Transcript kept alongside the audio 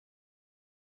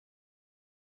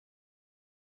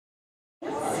So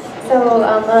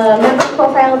the member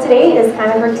profile today is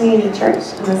Conifer Community Church,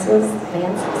 and this is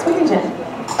Lance Swearengin.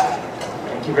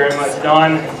 Thank you very much,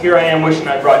 Dawn. Here I am wishing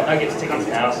I brought Nuggets tickets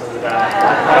now so that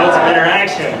I build some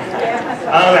interaction.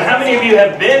 How many of you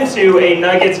have been to a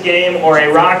Nuggets game or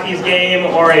a Rockies game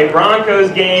or a Broncos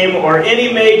game or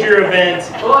any major event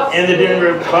in the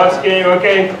Denver Bucks game?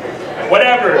 Okay,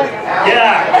 whatever.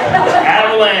 Yeah,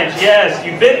 Avalanche, yes.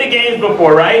 You've been to games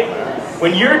before, right?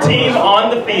 When your team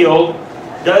on the field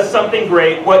does something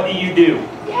great, what do? You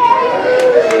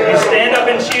stand up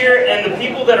and cheer, and the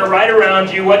people that are right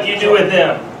around you, what do you do with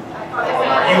them?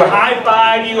 You high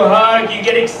five, you hug, you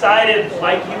get excited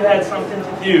like you had something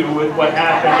to do with what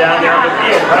happened down there on the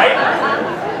field, right?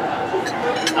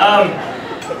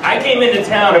 I came into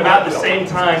town about the same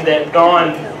time that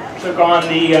Dawn took on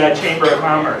the Chamber of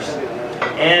Commerce.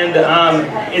 And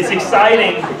it's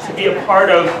exciting to be a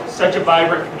part of such a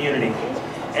vibrant community.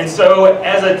 And so,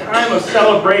 as a time of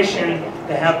celebration,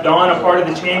 to have Dawn a part of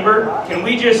the chamber, can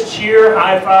we just cheer,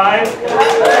 high five?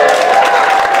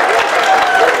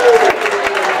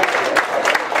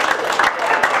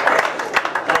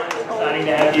 Dawn, it's exciting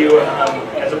to have you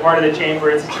as a part of the chamber.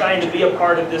 It's exciting to be a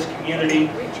part of this community.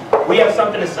 We have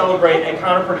something to celebrate at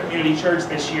Conifer Community Church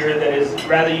this year that is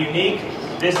rather unique.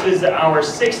 This is our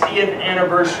 60th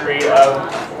anniversary of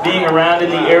being around in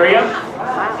the area.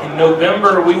 In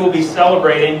November, we will be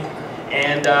celebrating,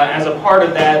 and as a part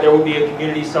of that, there will be a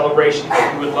community celebration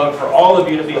that we would love for all of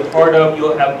you to be a part of.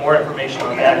 You'll have more information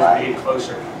on that as we get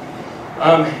closer.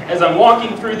 As I'm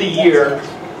walking through the year,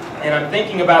 and I'm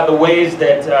thinking about the ways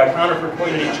that Conifer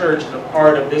Community Church is a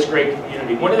part of this great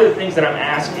community, one of the things that I'm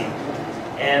asking,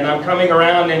 and I'm coming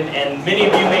around, and many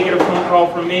of you may get a phone call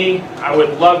from me. I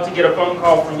would love to get a phone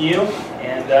call from you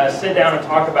and sit down and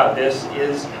talk about this,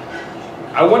 is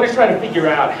I want to try to figure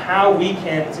out how we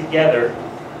can together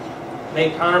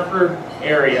make Conifer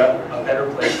area a better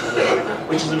place to live,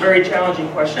 which is a very challenging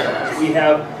question because we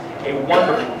have a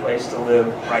wonderful place to live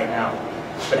right now.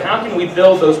 But how can we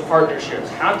build those partnerships?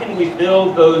 How can we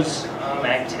build those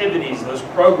activities, those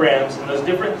programs, and those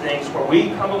different things where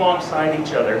we come alongside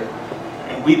each other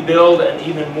and we build an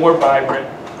even more vibrant,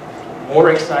 more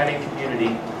exciting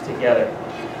community together?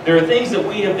 There are things that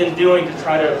we have been doing to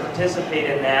try to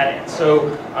participate in that, and so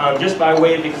just by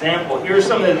way of example, here are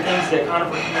some of the things that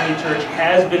Conifer Community Church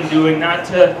has been doing, not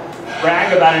to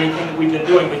brag about anything that we've been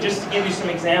doing, but just to give you some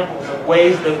examples of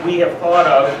ways that we have thought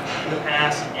of in the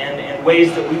past and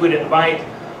ways that we would invite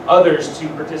others to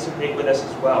participate with us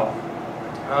as well.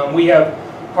 We have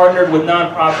partnered with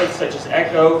nonprofits such as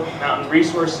ECHO, Mountain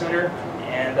Resource Center,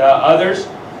 and others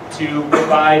to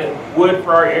provide wood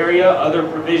for our area, other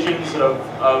provisions of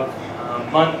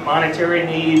monetary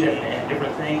need and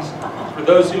different things for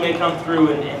those who may come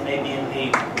through and may be in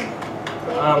need.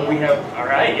 We have, all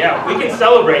right, yeah, we can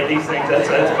celebrate these things, that's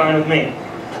fine with me.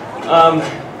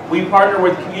 We partner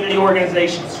with community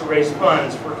organizations to raise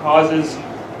funds for causes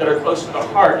that are close to the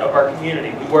heart of our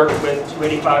community. We work with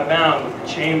 285 Mound, with the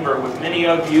Chamber, with many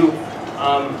of you,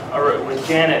 or with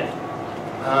Janet,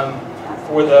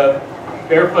 for the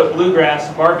Barefoot Bluegrass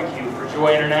Barbecue for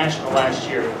Joy International last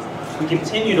year. We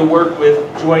continue to work with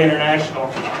Joy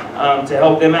International to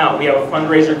help them out. We have a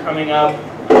fundraiser coming up.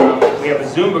 We have a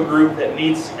Zumba group that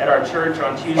meets at our church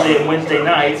on Tuesday and Wednesday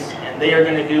nights, and they are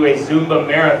going to do a Zumba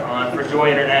marathon for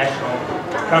Joy International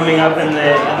coming up in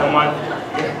the month.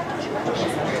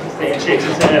 Stan shakes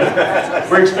his head.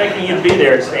 We're expecting you to be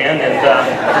there, Stan.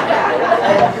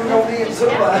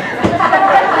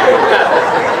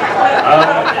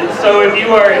 So if you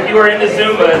are into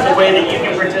Zumba, it's a way that you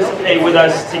can participate with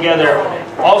us together.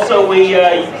 Also, we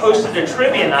hosted a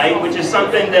trivia night, which is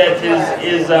something that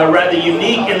is rather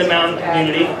unique in the mountain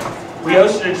community. We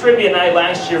hosted a trivia night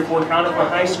last year for Conifer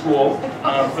High School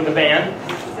for the band,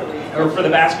 or for the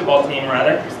basketball team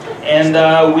rather, and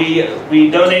we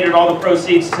donated all the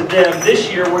proceeds to them. This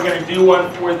year we're going to do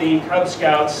one for the Cub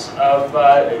Scouts of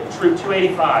Troop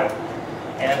 285.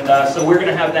 And so we're going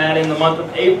to have that in the month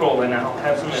of April, and I'll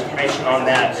have some information on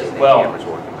that as well.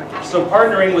 So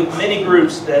partnering with many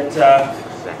groups that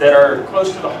are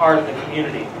close to the heart of the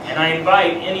community. And I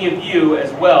invite any of you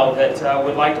as well that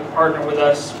would like to partner with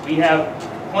us. We have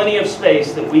plenty of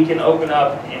space that we can open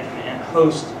up and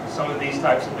host some of these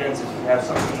types of events if you have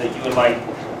something that you would like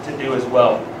to do as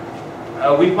well.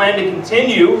 We plan to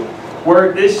continue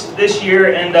work this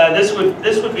year, and this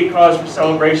would be cause for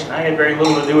celebration. I had very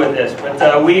little to do with this,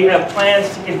 but we have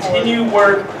plans to continue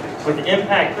work with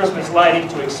Impact Christmas Lighting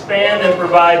to expand and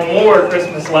provide more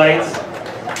Christmas lights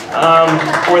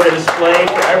for the display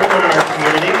for everyone in our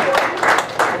community.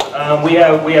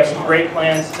 We have some great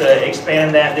plans to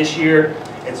expand that this year,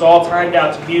 It's all timed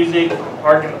out to music,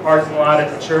 park in the parking lot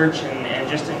at the church, and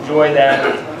just enjoy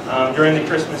that during the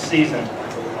Christmas season.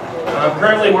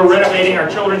 Currently, we're renovating our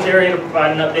children's area to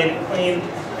provide an updated, clean,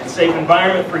 and safe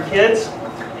environment for kids.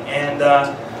 And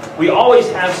we always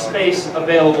have space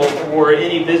available for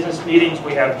any business meetings.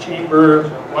 We have chamber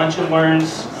lunch and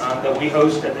learns that we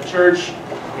host at the church.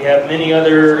 We have many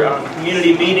other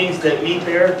community meetings that meet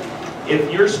there.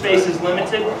 If your space is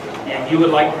limited and you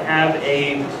would like to have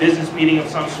a business meeting of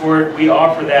some sort, we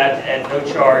offer that at no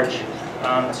charge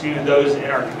to those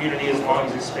in our community as long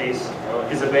as the space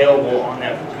is available on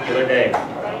that particular day.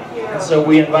 And so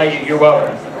we invite you. You're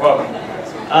welcome. You're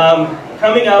welcome.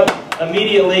 Coming up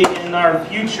immediately in our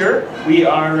future, we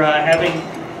are having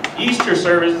Easter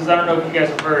services. I don't know if you guys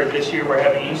have heard, this year we're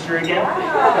having Easter again.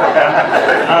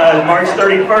 March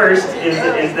 31st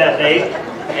is that date.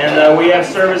 And we have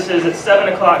services at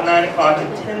 7 o'clock, 9 o'clock,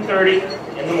 and 10:30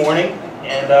 in the morning.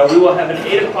 And we will have an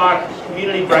 8 o'clock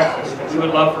community breakfast that we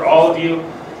would love for all of you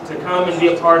to come and be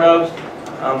a part of.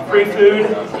 Free food,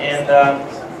 and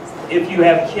if you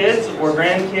have kids or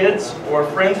grandkids or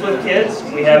friends with kids,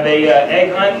 we have a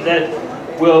egg hunt that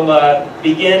will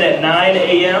begin at 9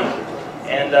 a.m.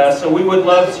 And so we would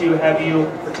love to have you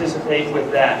participate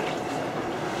with that.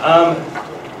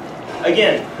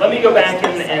 Again, let me go back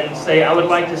and say I would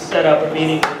like to set up a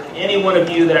meeting with any one of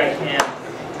you that I can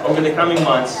over the coming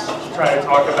months to try to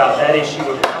talk about that issue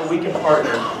of how we can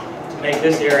partner to make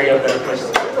this area a better place to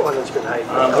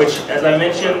live. Which, as I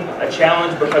mentioned, a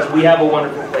challenge because we have a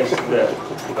wonderful place to live.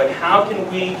 But how can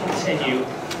we continue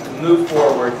to move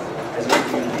forward as a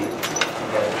community?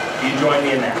 Do you join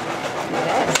me in that?